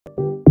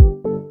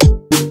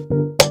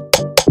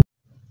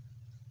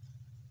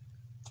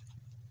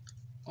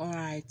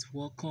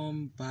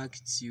welcome back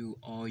to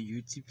our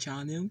YouTube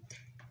channel.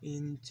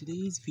 In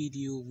today's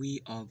video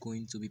we are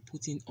going to be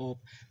putting up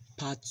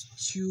part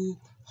 2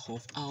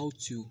 of how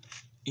to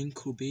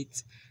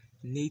incubate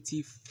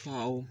native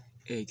fowl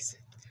eggs.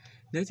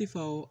 Native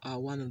fowl are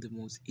one of the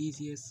most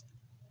easiest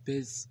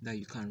birds that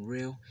you can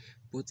rear,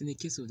 but in the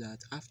case of that,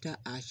 after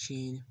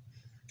hatching,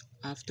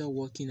 after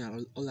working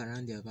all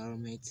around the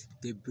environment,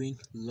 they bring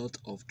a lot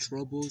of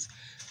troubles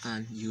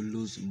and you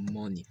lose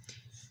money.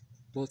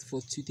 But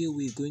for today,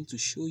 we're going to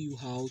show you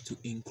how to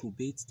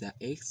incubate the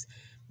eggs.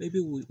 Maybe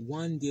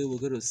one day we're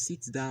going to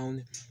sit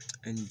down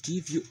and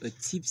give you a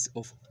tips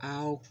of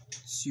how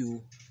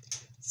to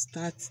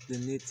start the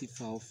native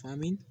fowl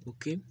farming.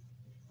 Okay,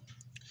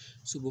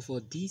 so before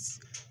this,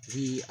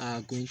 we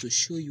are going to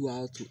show you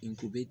how to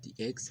incubate the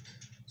eggs.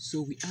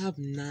 So we have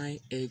 9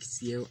 eggs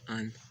here,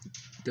 and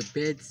the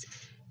bed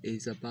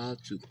is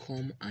about to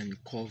come and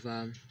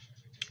cover.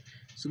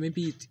 So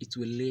maybe it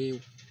will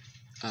lay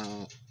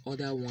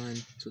other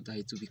one so that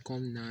it will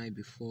become 9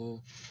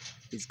 before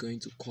it's going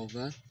to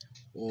cover,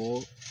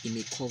 or it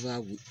may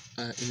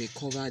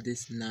cover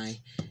this 9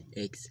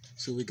 eggs.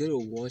 So we're going to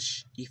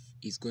watch if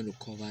it's going to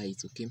cover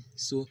it. Okay,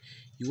 so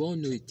you all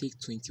know it takes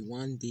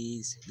 21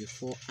 days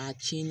before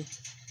hatching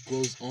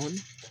goes on.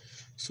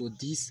 So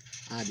these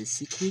are the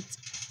secrets.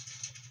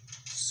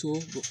 So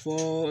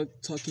before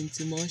talking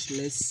too much,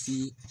 let's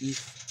see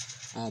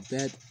if our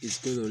bird is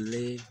going to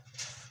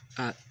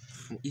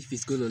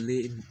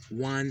lay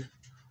one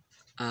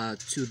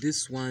to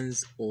this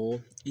ones,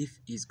 or if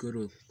it's going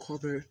to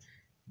cover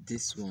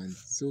this one.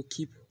 So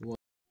keep watching.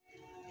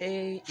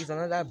 Hey, it's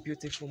another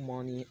beautiful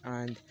morning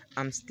and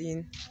I'm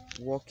still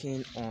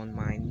working on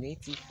my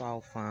native fowl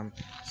farm.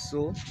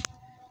 So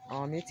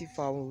our native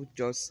fowl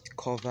just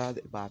covered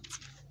about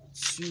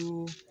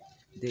 2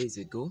 days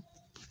ago,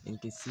 and you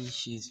can see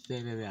she's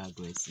very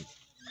aggressive.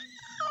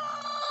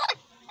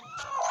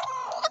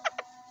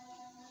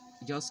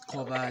 Just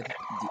covered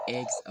the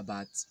eggs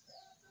about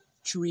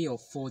 3 or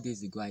 4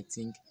 days ago, I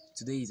think.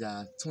 Today is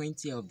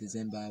 20th of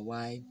December.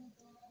 Why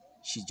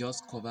she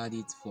just covered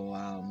it for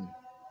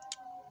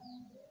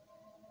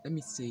let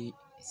me say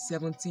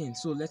 17.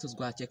 So let us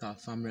go and check our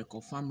farm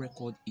record. Farm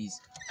record is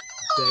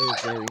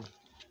very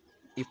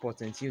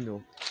important, you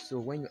know. So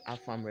when you have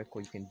farm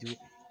record, you can do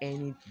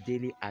any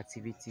daily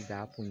activities that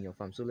happen in your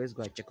farm. So let's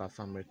go and check our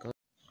farm record.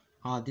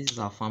 This is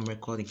our farm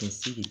record. You can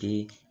see the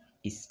day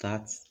it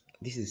starts.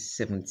 This is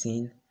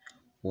 17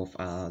 of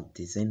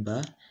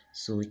December.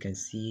 So we can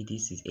see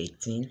this is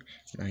 18,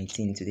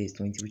 19, today is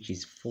 20, which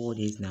is 4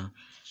 days now,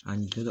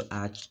 and you're going to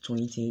add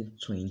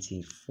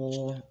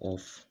 2024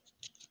 of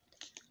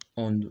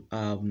on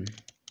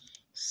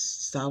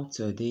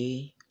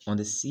Saturday on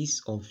the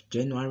 6th of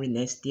January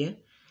next year.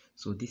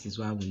 So this is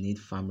why we need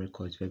farm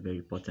records. Very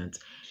important.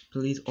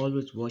 Please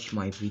always watch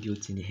my video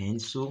till the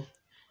end. So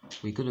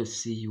we're gonna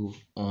see you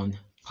on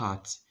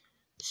part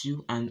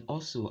 2, and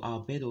also our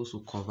bed also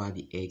cover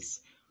the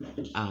eggs,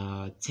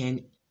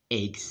 10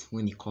 eggs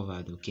when it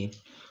covered. Okay,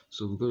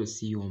 so we're going to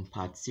see you on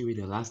part 3,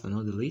 the last and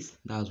not the least.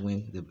 That's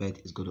when the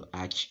bed is going to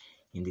hatch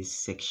in this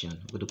section.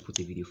 I'm going to put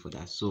a video for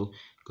that. So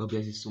God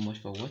bless you so much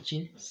for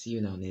watching. See you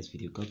in our next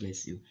video. God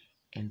bless you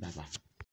and bye bye.